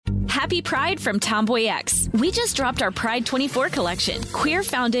Happy Pride from Tomboy X. We just dropped our Pride 24 collection. Queer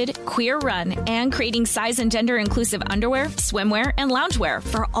founded, queer run, and creating size and gender inclusive underwear, swimwear, and loungewear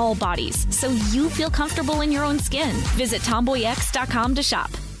for all bodies, so you feel comfortable in your own skin. Visit tomboyx.com to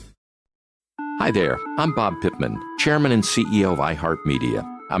shop. Hi there, I'm Bob Pittman, Chairman and CEO of iHeartMedia.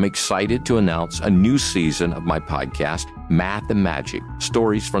 I'm excited to announce a new season of my podcast, Math and Magic,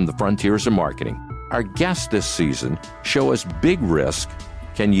 Stories from the Frontiers of Marketing. Our guests this season show us big risk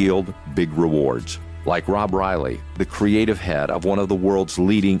can yield big rewards, like Rob Riley, the creative head of one of the world's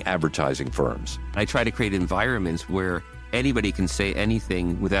leading advertising firms. I try to create environments where anybody can say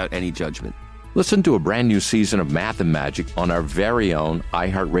anything without any judgment. Listen to a brand new season of Math and Magic on our very own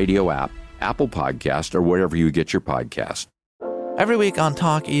iHeartRadio app, Apple Podcast, or wherever you get your podcast. Every week on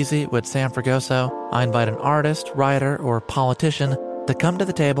Talk Easy with Sam Fragoso, I invite an artist, writer, or politician to come to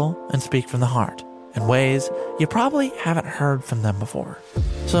the table and speak from the heart in ways you probably haven't heard from them before.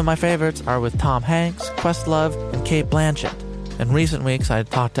 Some of my favorites are with Tom Hanks, Questlove, and Cate Blanchett. In recent weeks, I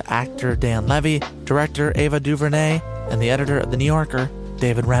talked to actor Dan Levy, director Ava DuVernay, and the editor of The New Yorker,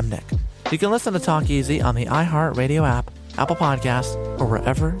 David Remnick. You can listen to Talk Easy on the iHeartRadio app, Apple Podcasts, or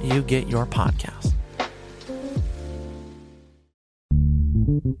wherever you get your podcasts.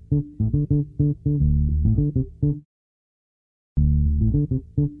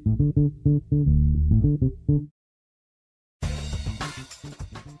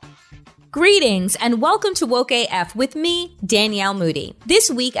 Greetings and welcome to Woke AF with me, Danielle Moody.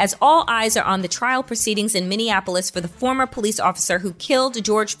 This week, as all eyes are on the trial proceedings in Minneapolis for the former police officer who killed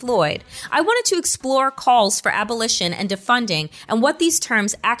George Floyd, I wanted to explore calls for abolition and defunding and what these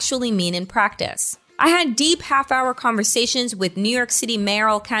terms actually mean in practice. I had deep half-hour conversations with New York City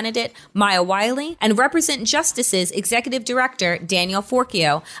mayoral candidate Maya Wiley and Represent Justice's executive director Daniel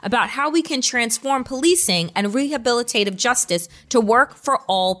Forchio about how we can transform policing and rehabilitative justice to work for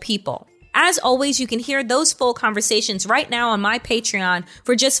all people. As always, you can hear those full conversations right now on my Patreon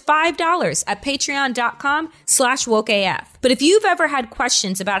for just $5 at patreon.com/wokeaf. But if you've ever had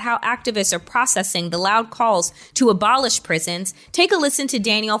questions about how activists are processing the loud calls to abolish prisons, take a listen to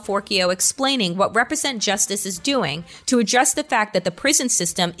Daniel Forchio explaining what Represent Justice is doing to address the fact that the prison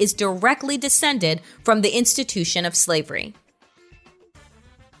system is directly descended from the institution of slavery.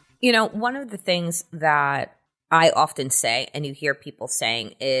 You know, one of the things that I often say, and you hear people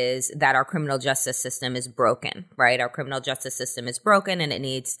saying, is that our criminal justice system is broken, right? Our criminal justice system is broken and it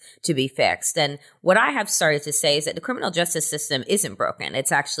needs to be fixed. And what I have started to say is that the criminal justice system isn't broken.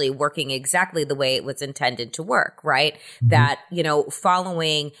 It's actually working exactly the way it was intended to work, right? Mm-hmm. That, you know,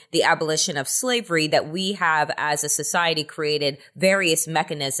 following the abolition of slavery, that we have as a society created various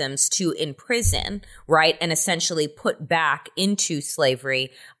mechanisms to imprison, right? And essentially put back into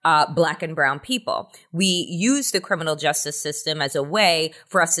slavery Black and brown people. We use the criminal justice system as a way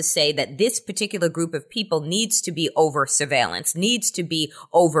for us to say that this particular group of people needs to be over surveillance, needs to be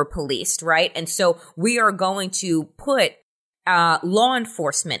over policed, right? And so we are going to put law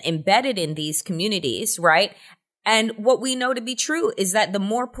enforcement embedded in these communities, right? And what we know to be true is that the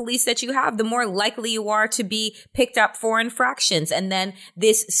more police that you have, the more likely you are to be picked up for infractions. And then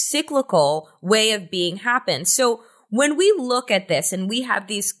this cyclical way of being happens. So when we look at this and we have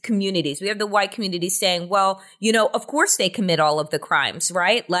these communities, we have the white community saying, well, you know, of course they commit all of the crimes,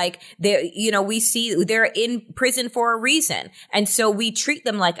 right? Like they're, you know, we see they're in prison for a reason. And so we treat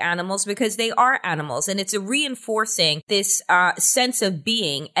them like animals because they are animals. And it's a reinforcing this sense of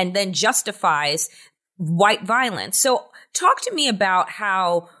being and then justifies white violence. So talk to me about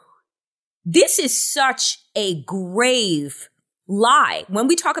how this is such a grave lie. When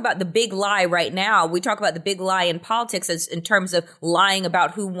we talk about the big lie right now, we talk about the big lie in politics as in terms of lying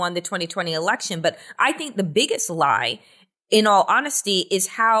about who won the 2020 election. But I think the biggest lie, in all honesty, is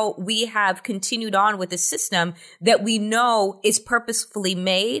how we have continued on with a system that we know is purposefully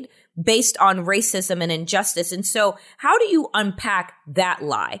made based on racism and injustice. And so how do you unpack that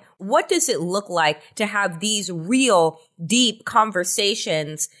lie? What does it look like to have these real, deep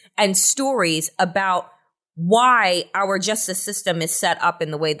conversations and stories about why our justice system is set up in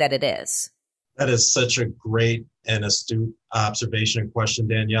the way that it is? That is such a great and astute observation and question,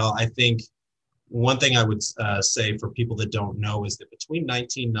 Danielle. I think one thing I would say for people that don't know is that between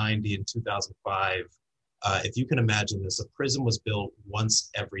 1990 and 2005, if you can imagine this, a prison was built once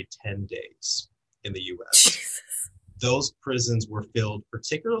every 10 days in the U.S. Jesus. Those prisons were filled,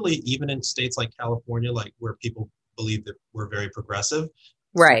 particularly even in states like California, like where people believe that we're very progressive.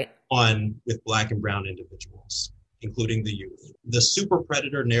 Right. On with Black and brown individuals, including the youth. The super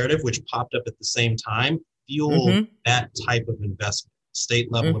predator narrative, which popped up at the same time, fueled that type of investment,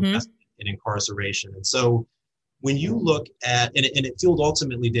 state level investment in incarceration. And so when you look at, and it fueled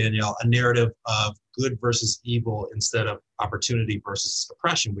ultimately, Danielle, a narrative of good versus evil instead of opportunity versus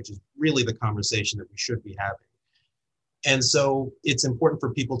oppression, which is really the conversation that we should be having. And so it's important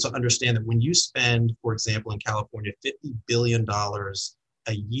for people to understand that when you spend, for example, in California, $50 billion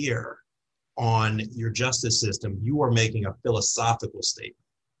a year on your justice system, you are making a philosophical statement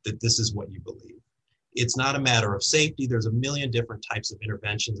that this is what you believe. It's not a matter of safety. There's a million different types of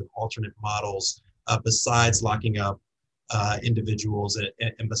interventions and alternate models besides locking up individuals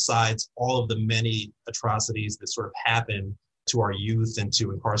and besides all of the many atrocities that sort of happen to our youth and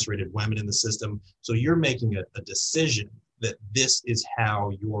to incarcerated women in the system. So you're making a decision that this is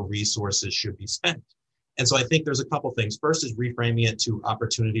how your resources should be spent. And so I think there's a couple things. First is reframing it to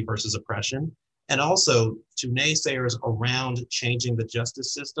opportunity versus oppression. And also to naysayers around changing the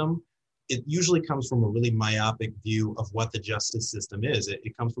justice system, it usually comes from a really myopic view of what the justice system is.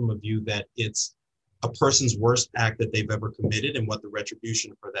 It comes from a view that it's a person's worst act that they've ever committed and what the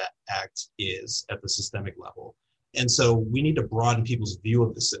retribution for that act is at the systemic level. And so we need to broaden people's view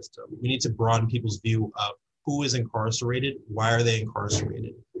of the system. We need to broaden people's view of who is incarcerated, why are they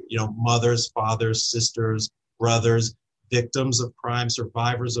incarcerated? You know, mothers, fathers, sisters, brothers, victims of crime,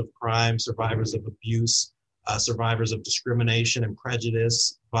 survivors of abuse, survivors of discrimination and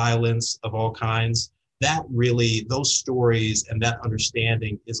prejudice, violence of all kinds. That really, those stories and that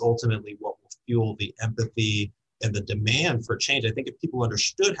understanding is ultimately what will fuel the empathy and the demand for change. I think if people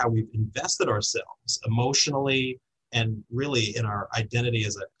understood how we've invested ourselves emotionally and really in our identity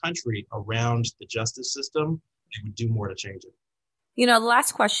as a country around the justice system, they would do more to change it. You know, the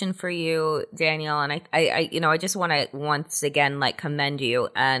last question for you, Daniel, and I just want to once again, commend you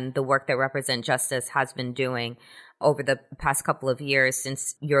and the work that Represent Justice has been doing over the past couple of years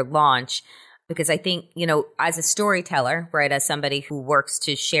since your launch. Because I think, as a storyteller, right, as somebody who works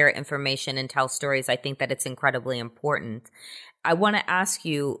to share information and tell stories, I think that it's incredibly important. I want to ask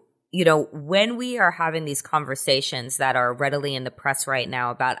you, when we are having these conversations that are readily in the press right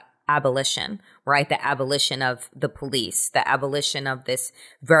now about abolition, right? The abolition of the police, the abolition of this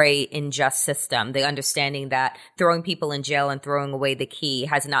very unjust system, the understanding that throwing people in jail and throwing away the key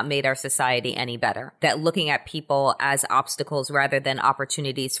has not made our society any better, that looking at people as obstacles rather than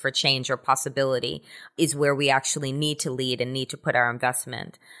opportunities for change or possibility is where we actually need to lead and need to put our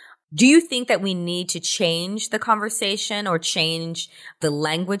investment. Do you think that we need to change the conversation or change the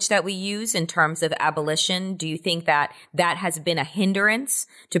language that we use in terms of abolition? Do you think that that has been a hindrance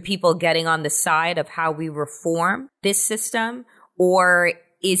to people getting on the side of how we reform this system? Or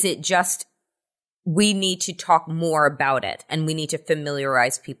is it just we need to talk more about it and we need to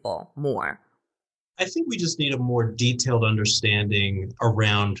familiarize people more? I think we just need a more detailed understanding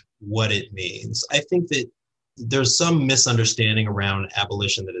around what it means. I think that there's some misunderstanding around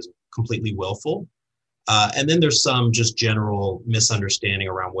abolition that is completely willful. And then there's some just general misunderstanding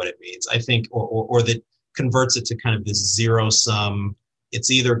around what it means, I think, or that converts it to kind of this zero sum. It's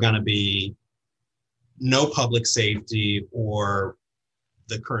either going to be no public safety or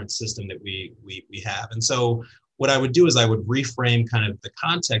the current system that we have. And so what I would do is I would reframe kind of the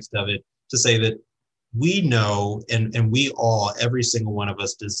context of it to say that we know, and we all, every single one of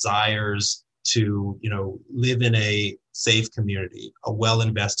us desires to, live in a safe community, a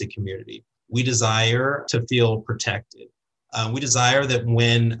well-invested community. We desire to feel protected. We desire that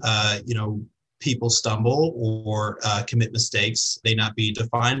when, people stumble or commit mistakes, they not be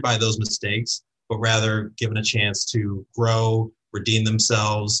defined by those mistakes, but rather given a chance to grow, redeem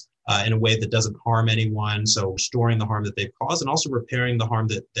themselves in a way that doesn't harm anyone. So restoring the harm that they've caused and also repairing the harm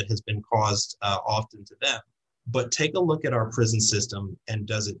that has been caused often to them. But take a look at our prison system, and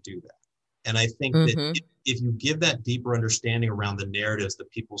does it do that? And I think that if you give that deeper understanding around the narratives, the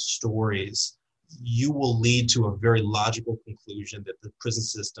people's stories, you will lead to a very logical conclusion that the prison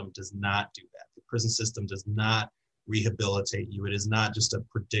system does not do that. The prison system does not rehabilitate you. It is not just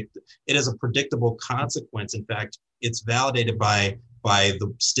it is a predictable consequence. In fact, it's validated by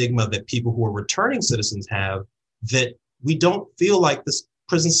the stigma that people who are returning citizens have, that we don't feel like this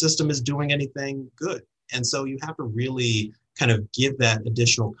prison system is doing anything good. And so you have to really kind of give that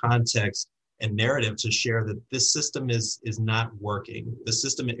additional context and narrative to share that this system is not working. The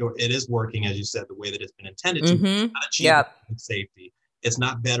system, it is working, as you said, the way that it's been intended to. It's not achieving safety. It's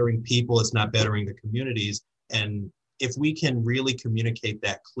not bettering people. It's not bettering the communities. And if we can really communicate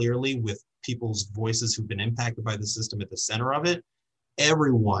that clearly with people's voices who've been impacted by the system at the center of it,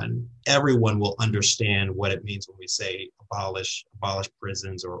 everyone will understand what it means when we say abolish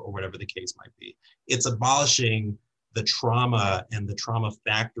prisons or whatever the case might be. It's abolishing the trauma and the trauma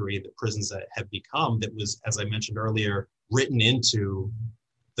factory that prisons have become, that was, as I mentioned earlier, written into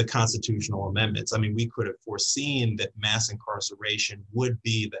the constitutional amendments. I mean, we could have foreseen that mass incarceration would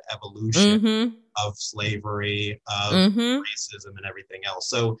be the evolution of slavery, of racism, and everything else.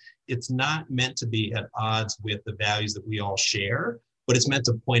 So it's not meant to be at odds with the values that we all share, but it's meant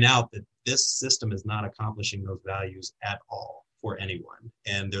to point out that this system is not accomplishing those values at all for anyone.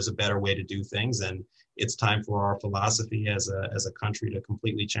 And there's a better way to do things. And it's time for our philosophy as a country to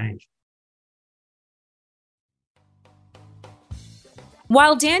completely change.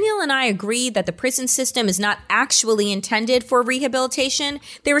 While Daniel and I agree that the prison system is not actually intended for rehabilitation,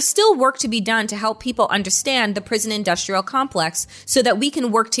 there is still work to be done to help people understand the prison industrial complex so that we can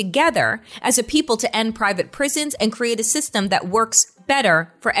work together as a people to end private prisons and create a system that works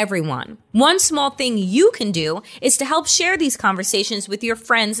better for everyone. One small thing you can do is to help share these conversations with your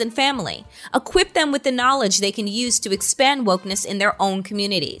friends and family. Equip them with the knowledge they can use to expand wokeness in their own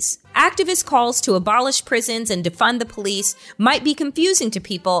communities. Activist calls to abolish prisons and defund the police might be confusing to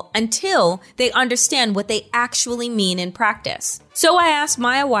people until they understand what they actually mean in practice. So I asked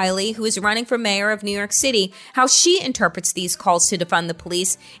Maya Wiley, who is running for mayor of New York City, how she interprets these calls to defund the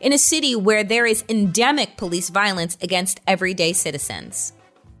police in a city where there is endemic police violence against everyday citizens.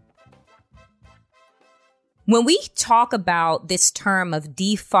 When we talk about this term of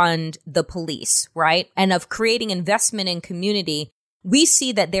defund the police, right, and of creating investment in community, we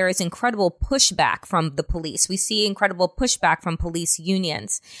see that there is incredible pushback from the police. We see incredible pushback from police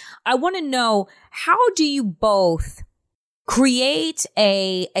unions. I want to know, how do you both create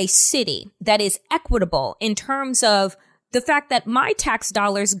a city that is equitable in terms of the fact that my tax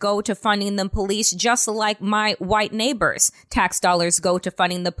dollars go to funding the police just like my white neighbors' tax dollars go to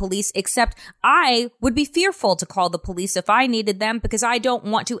funding the police, except I would be fearful to call the police if I needed them because I don't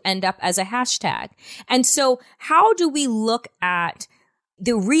want to end up as a hashtag. And so how do we look at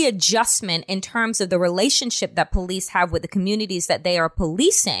the readjustment in terms of the relationship that police have with the communities that they are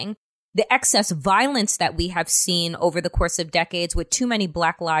policing, the excess violence that we have seen over the course of decades with too many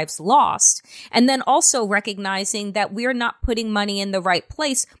Black lives lost, and then also recognizing that we're not putting money in the right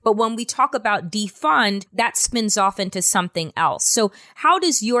place, but when we talk about defund, that spins off into something else. So how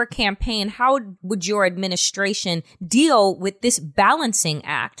does your campaign, how would your administration deal with this balancing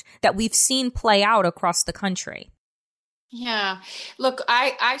act that we've seen play out across the country? Yeah, look,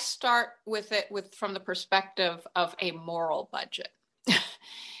 I start with it from the perspective of a moral budget.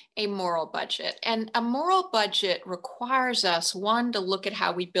 A moral budget. And a moral budget requires us, one, to look at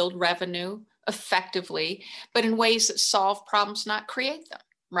how we build revenue effectively, but in ways that solve problems, not create them,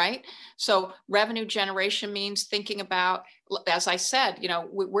 right? So revenue generation means thinking about, as I said,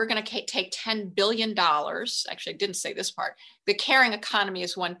 we're going to take $10 billion. Actually, I didn't say this part. The caring economy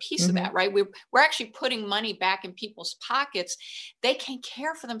is one piece of that, right? We're actually putting money back in people's pockets. They can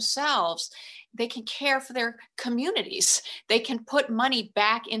care for themselves. They can care for their communities. They can put money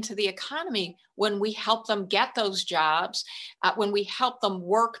back into the economy when we help them get those jobs, when we help them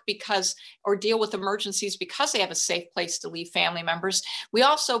work or deal with emergencies because they have a safe place to leave family members. We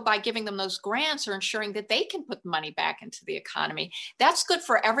also, by giving them those grants, are ensuring that they can put money back into the economy. That's good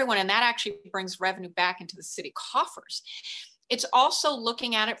for everyone. And that actually brings revenue back into the city coffers. It's also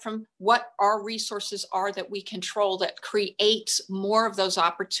looking at it from what our resources are that we control that creates more of those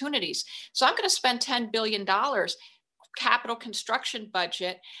opportunities. So I'm going to spend $10 billion capital construction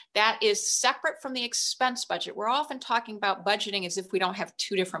budget that is separate from the expense budget. We're often talking about budgeting as if we don't have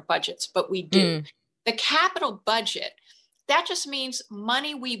two different budgets, but we do. The capital budget, that just means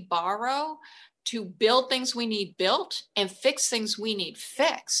money we borrow to build things we need built and fix things we need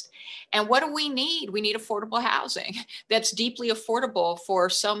fixed. And what do we need? We need affordable housing that's deeply affordable for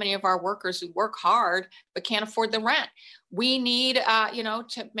so many of our workers who work hard but can't afford the rent. We need,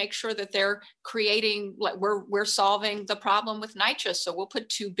 to make sure that they're creating, we're solving the problem with nitrous. So we'll put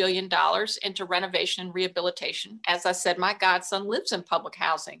 $2 billion into renovation and rehabilitation. As I said, my godson lives in public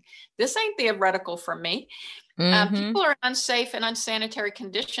housing. This ain't theoretical for me. People are in unsafe and unsanitary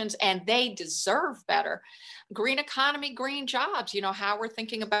conditions, and they deserve better. Green economy, green jobs, how we're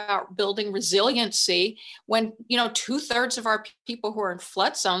thinking about building resiliency when, 2/3 of our people who are in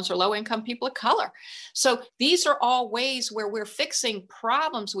flood zones are low-income people of color. So these are all ways where we're fixing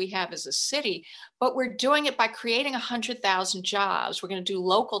problems we have as a city, but we're doing it by creating 100,000 jobs. We're going to do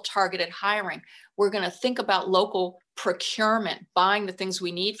local targeted hiring. We're going to think about local procurement, buying the things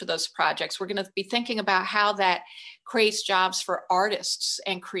we need for those projects. We're going to be thinking about how that creates jobs for artists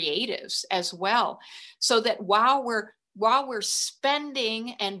and creatives as well. So that while we're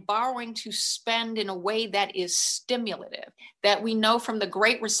spending and borrowing to spend in a way that is stimulative, that we know from the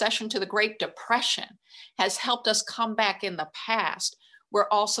Great Recession to the Great Depression has helped us come back in the past, we're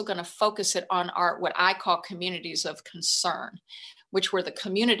also going to focus it on what I call communities of concern. which were the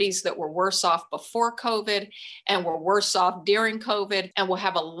communities that were worse off before COVID and were worse off during COVID and will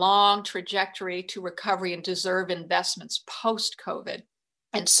have a long trajectory to recovery and deserve investments post-COVID.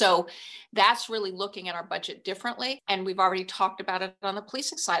 And so that's really looking at our budget differently. And we've already talked about it on the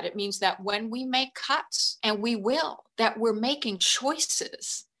policing side. It means that when we make cuts, and we will, that we're making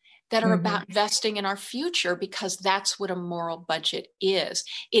choices that are about investing in our future, because that's what a moral budget is.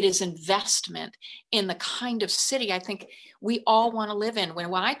 It is investment in the kind of city I think we all want to live in.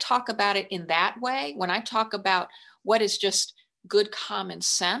 When I talk about it in that way, when I talk about what is just good common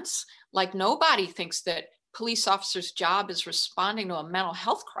sense, like nobody thinks that police officer's job is responding to a mental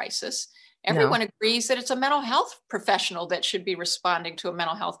health crisis. Everyone agrees that it's a mental health professional that should be responding to a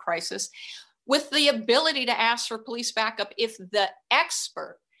mental health crisis, with the ability to ask for police backup if the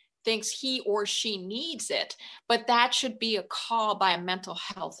expert thinks he or she needs it. But that should be a call by a mental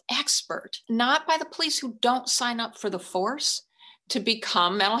health expert, not by the police who don't sign up for the force to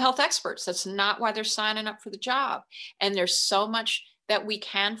become mental health experts. That's not why they're signing up for the job. And there's so much that we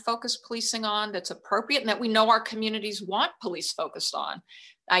can focus policing on that's appropriate and that we know our communities want police focused on.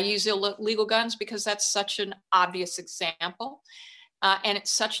 I use illegal guns because that's such an obvious example. And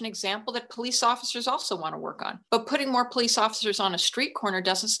it's such an example that police officers also want to work on. But putting more police officers on a street corner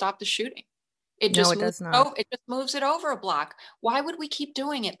doesn't stop the shooting. It just moves it over a block. Why would we keep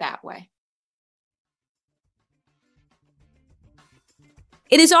doing it that way?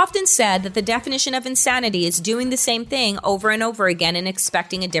 It is often said that the definition of insanity is doing the same thing over and over again and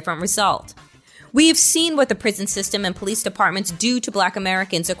expecting a different result. We have seen what the prison system and police departments do to Black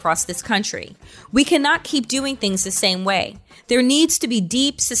Americans across this country. We cannot keep doing things the same way. There needs to be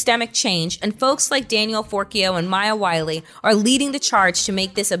deep systemic change, and folks like Danielle Forchio and Maya Wiley are leading the charge to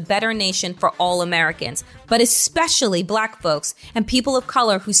make this a better nation for all Americans, but especially Black folks and people of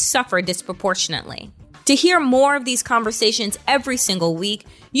color who suffer disproportionately. To hear more of these conversations every single week,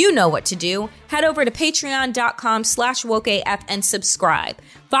 you know what to do. Head over to patreon.com/wokeAF and subscribe.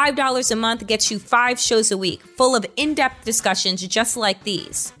 $5 a month gets you 5 shows a week, full of in-depth discussions just like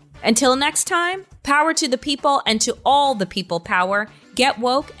these. Until next time, power to the people and to all the people power. Get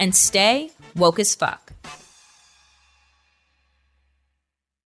woke and stay woke as fuck.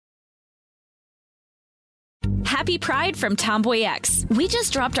 Happy Pride from Tomboy X. We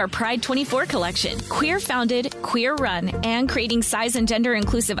just dropped our Pride 24 collection. Queer founded, queer run, and creating size and gender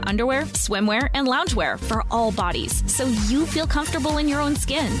inclusive underwear, swimwear, and loungewear for all bodies, so you feel comfortable in your own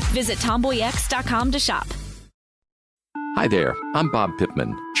skin. Visit tomboyx.com to shop. Hi there, I'm Bob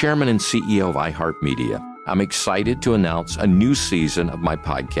Pittman, Chairman and CEO of iHeartMedia. I'm excited to announce a new season of my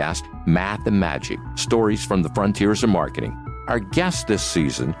podcast, Math and Magic, Stories from the Frontiers of Marketing. Our guests this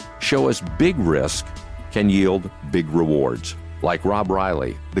season show us big risk can yield big rewards, like Rob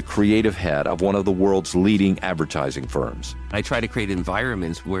Riley, the creative head of one of the world's leading advertising firms. I try to create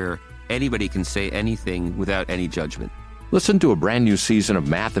environments where anybody can say anything without any judgment. Listen to a brand new season of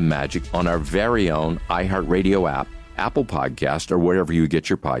Math and Magic on our very own iHeartRadio app, Apple Podcast, or wherever you get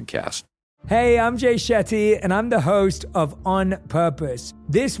your podcast. Hey, I'm Jay Shetty, and I'm the host of On Purpose.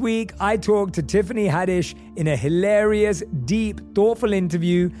 This week, I talked to Tiffany Haddish in a hilarious, deep, thoughtful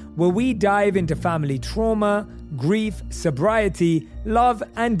interview where we dive into family trauma, grief, sobriety, love,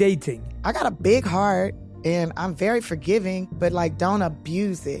 and dating. I got a big heart, and I'm very forgiving, but don't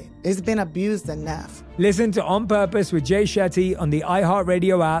abuse it. It's been abused enough. Listen to On Purpose with Jay Shetty on the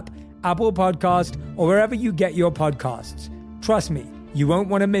iHeartRadio app, Apple Podcast, or wherever you get your podcasts. Trust me, you won't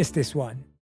want to miss this one.